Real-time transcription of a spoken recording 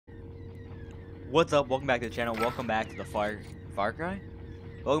What's up? Welcome back to the channel. Welcome back to the Far Cry.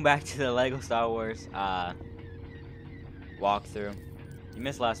 Welcome back to the Lego Star Wars walkthrough. You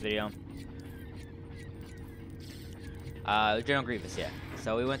missed last video. General Grievous, yeah.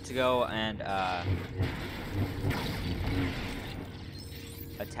 So we went to go and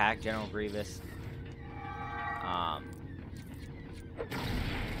attack General Grievous. And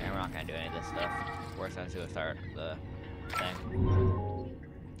we're not gonna do any of this stuff. We're just gonna start the thing.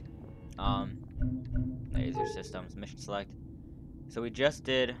 There's your systems, mission select. So we just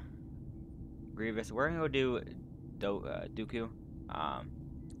did Grievous. We're gonna go do Dooku. So I'm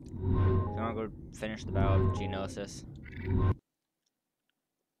gonna go finish the battle of Geonosis.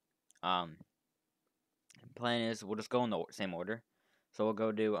 Plan is we'll just go in the same order. So we'll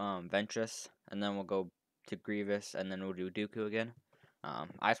go do Ventress, and then we'll go to Grievous, and then we'll do Dooku again.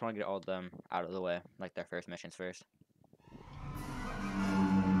 I just want to get all of them out of the way, like their first missions first.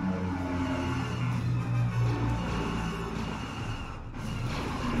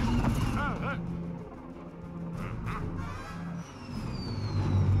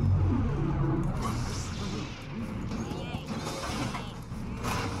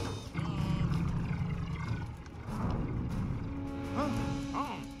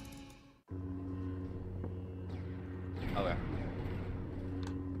 Okay.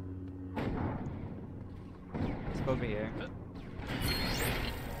 Let's go over here.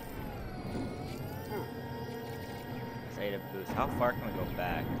 Say to boost. How far can we go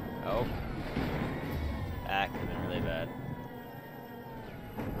back? Oh. That could have been really bad.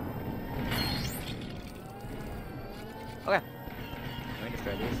 Okay. Can we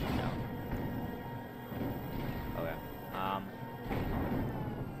destroy these? No. Okay.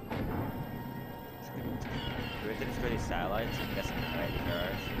 Do we have to destroy these satellites? I'm guessing right, these are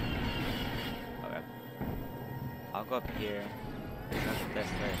ours. Okay. I'll go up here. Let's go this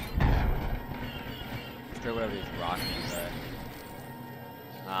first. Destroy whatever these rock things are.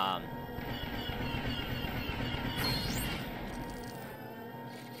 How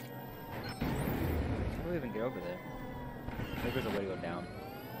do we even get over there? Maybe there's a way to go down.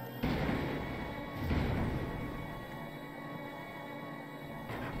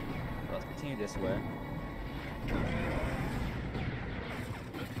 Well, let's continue this way.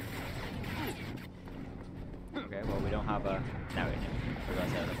 Okay, well we don't have a... Now we do. We don't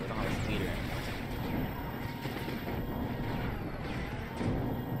have a speeder anymore.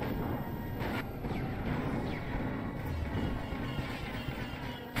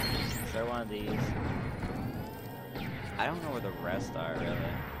 Try one of these. I don't know where the rest are, really.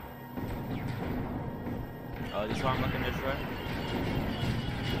 Oh, these are what I'm looking to destroy?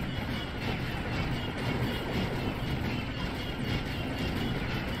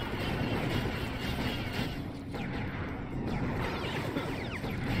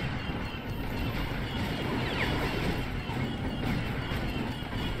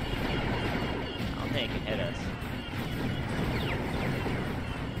 I don't think it can hit us.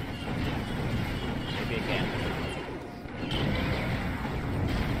 Maybe it can.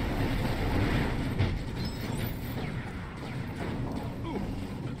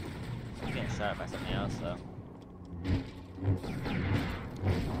 I'm getting shot by something else, though.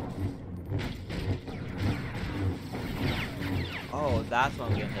 Oh, that's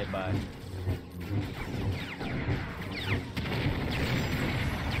what I'm getting hit by.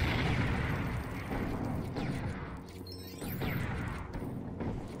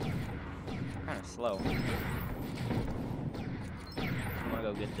 Kind of slow. I'm gonna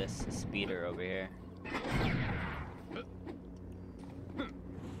go get this speeder over here.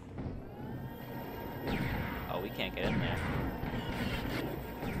 Oh, we can't get in there.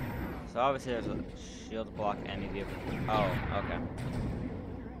 So obviously there's a shield to block any vehicle. Oh, okay.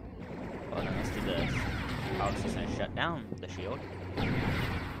 Well then let's do this. Oh, it's just gonna shut down the shield.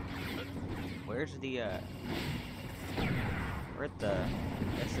 Where's the we're at the...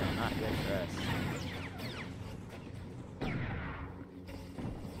 This is not good for us.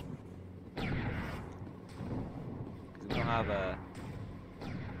 Cause we don't have a...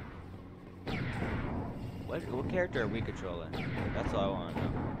 What character are we controlling? That's all I want to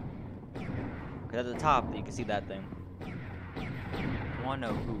know. Cause at the top, you can see that thing. I want to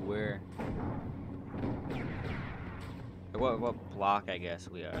know who we're... Or what block, I guess,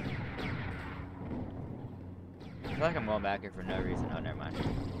 we are. I feel like I'm going back here for no reason. Oh, never mind.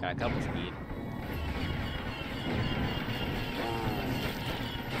 Got a couple speed.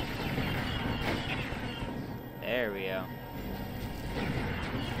 There we go.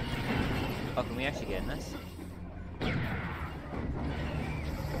 Oh, can we actually get in this?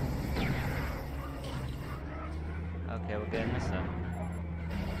 Okay, we'll get in this then.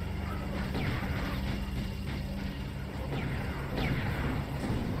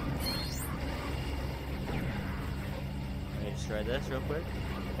 destroy this real quick.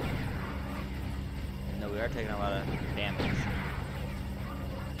 No, we are taking a lot of damage.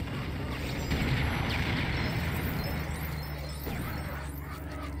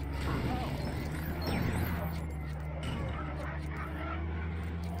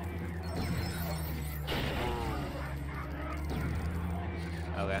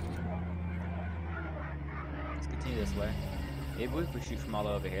 Okay. Let's continue this way. Maybe if we shoot from all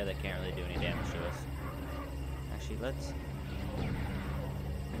over here, they can't really do any damage to us. Actually, let's...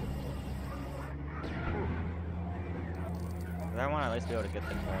 I want to at least be able to get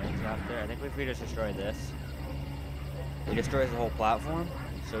the coins after. I think if we just destroy this, it destroys the whole platform,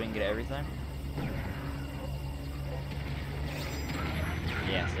 so we can get everything.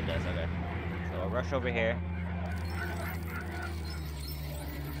 Yes, it does. Okay. So I'll rush over here.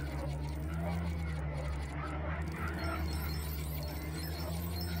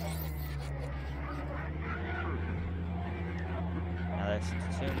 Now there's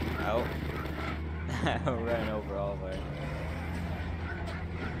two. Oh. We're running over all of our...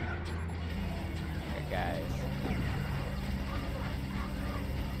 guys.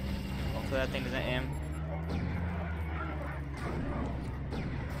 Hopefully that thing doesn't aim.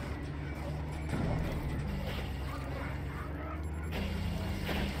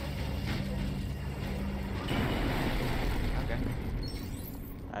 Okay.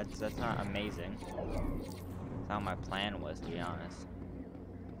 That's not amazing. That's how my plan was, to be honest.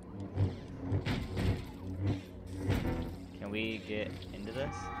 Can we get into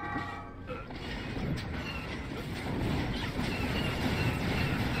this?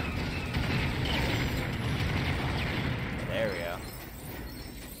 There we go.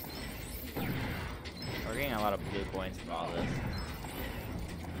 We're getting a lot of blue coins from all this.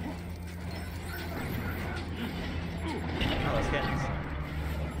 Oh, let's get this.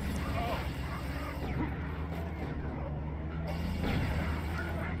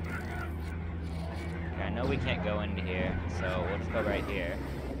 Okay, I know we can't go into here, so we'll just go right here.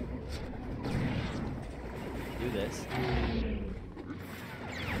 Do this.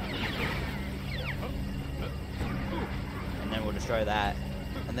 And then we'll destroy that.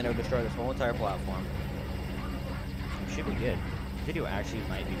 And then it'll destroy this whole entire platform. It should be good. The video actually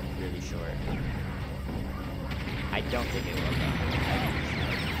might be really short. I don't think it will though. I think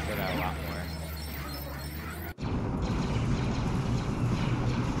it's still got a lot more.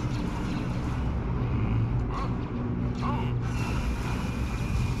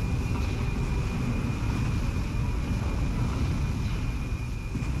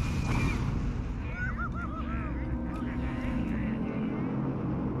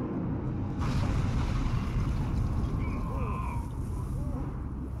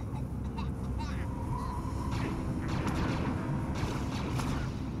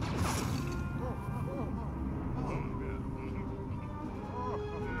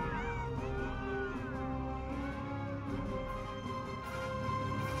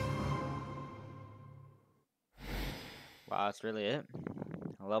 Wow, that's really it.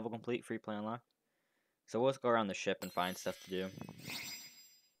 A level complete, free play unlocked. So we'll just go around the ship and find stuff to do.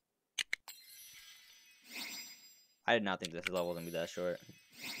 I did not think this level was gonna be that short.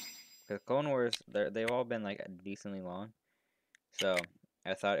 Because Clone Wars, they've all been like decently long. So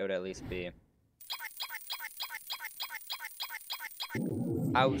I thought it would at least be.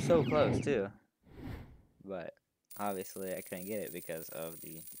 I was so close too. But obviously I couldn't get it because of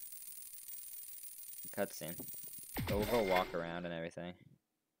the cutscene. So we'll go walk around and everything.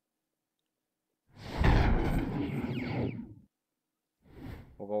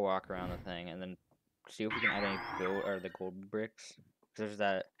 We'll go walk around the thing and then see if we can add any gold or the gold bricks. Cause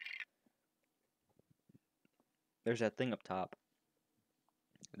there's that thing up top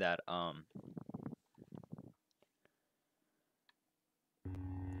that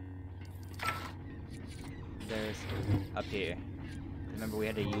there's up here. Remember we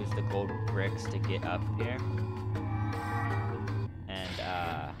had to use the gold bricks to get up here. And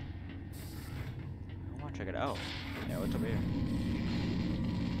I wanna check it out. Yeah, what's over here?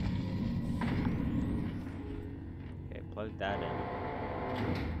 Okay, plug that in.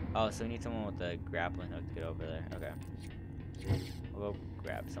 Oh, so we need someone with a grappling hook to get over there. Okay. We'll go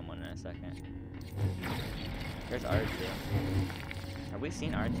grab someone in a second. There's R2. Have we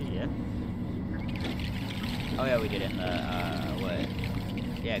seen R2 yet? Oh yeah, we did it in the, what?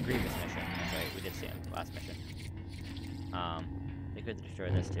 Yeah, Grievous mission. That's right, we did see him last mission. They could destroy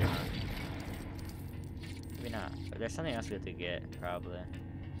this too, huh? Maybe not. But there's something else we have to get, probably.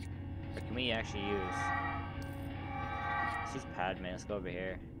 Or can we actually use... Let's use Padme, let's go over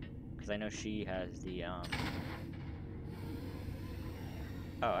here. Because I know she has the,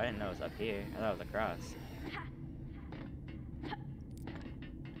 Oh, I didn't know it was up here. I thought it was across.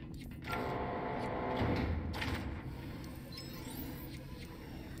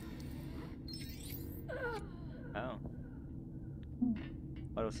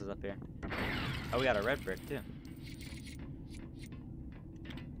 else is up here? Oh, we got a red brick too.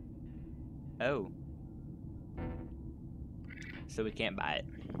 Oh. So we can't buy it.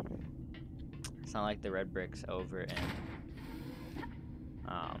 It's not like the red brick's over in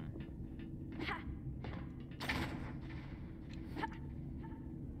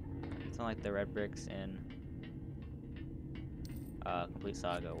it's not like the red bricks in Complete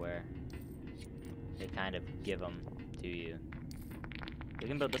Saga where they kind of give them to you. We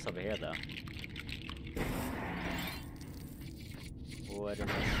can build this over here though. What is this?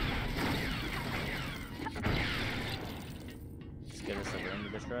 Just give us a room to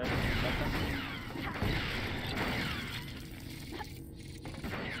destroy.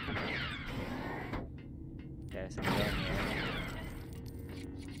 Okay, so we go in here.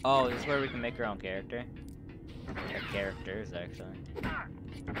 Oh, this is where we can make our own character. Or characters, actually.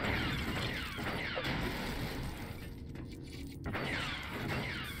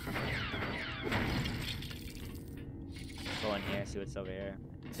 Go in here, see what's over here.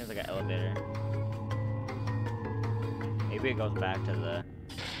 Seems like an elevator. Maybe it goes back to the...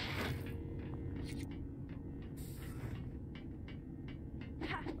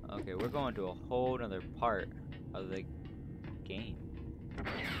 Okay, we're going to a whole other part of the game.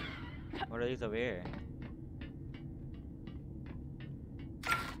 What are these over here?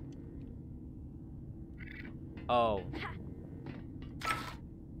 Oh.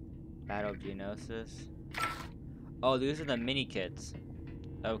 Battle of Geonosis. Oh, these are the mini kits.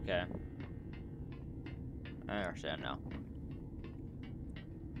 Okay. I understand now.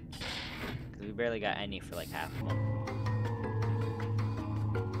 Because we barely got any for like half of them.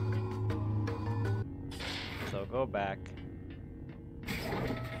 So go back.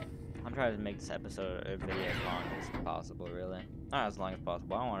 I'm trying to make this episode or video as long as possible, really. Not as long as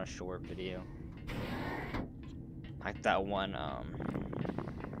possible. I want a short video. Like that one,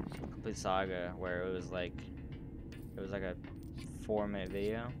 Complete Saga where it was like a 4-minute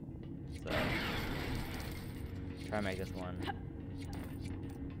video. So try to make this one.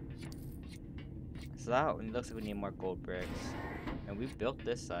 So that looks like we need more gold bricks. And we built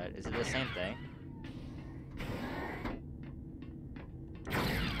this side. Is it the same thing?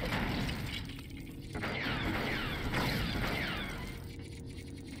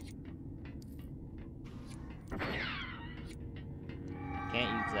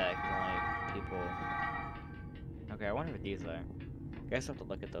 Can't use that because only people... Okay, I wonder what these are. I guess I'll have to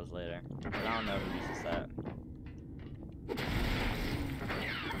look at those later. But I don't know who uses that.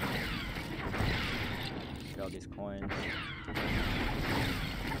 Get all these coins.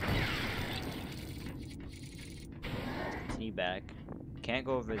 Let's continue back. Can't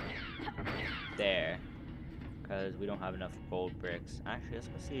go over there because we don't have enough gold bricks. Actually, let's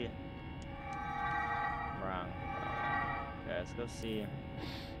go see. Wrong. Okay, let's go see.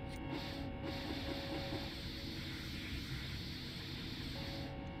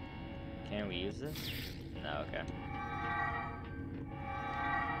 Can we use this? No, okay.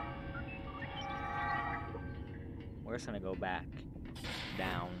 We're just gonna go back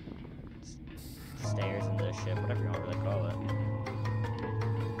down stairs in the ship, whatever you want to really call it.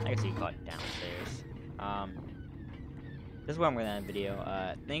 I guess you can call it downstairs. This is where I'm going to end the video.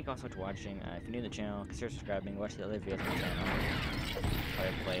 Thank you all so much for watching. If you're new to the channel, consider subscribing. Watch the other videos on the channel.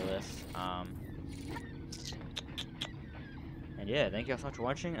 Other playlists. And yeah, thank you all so much for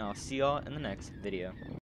watching, and I'll see y'all in the next video.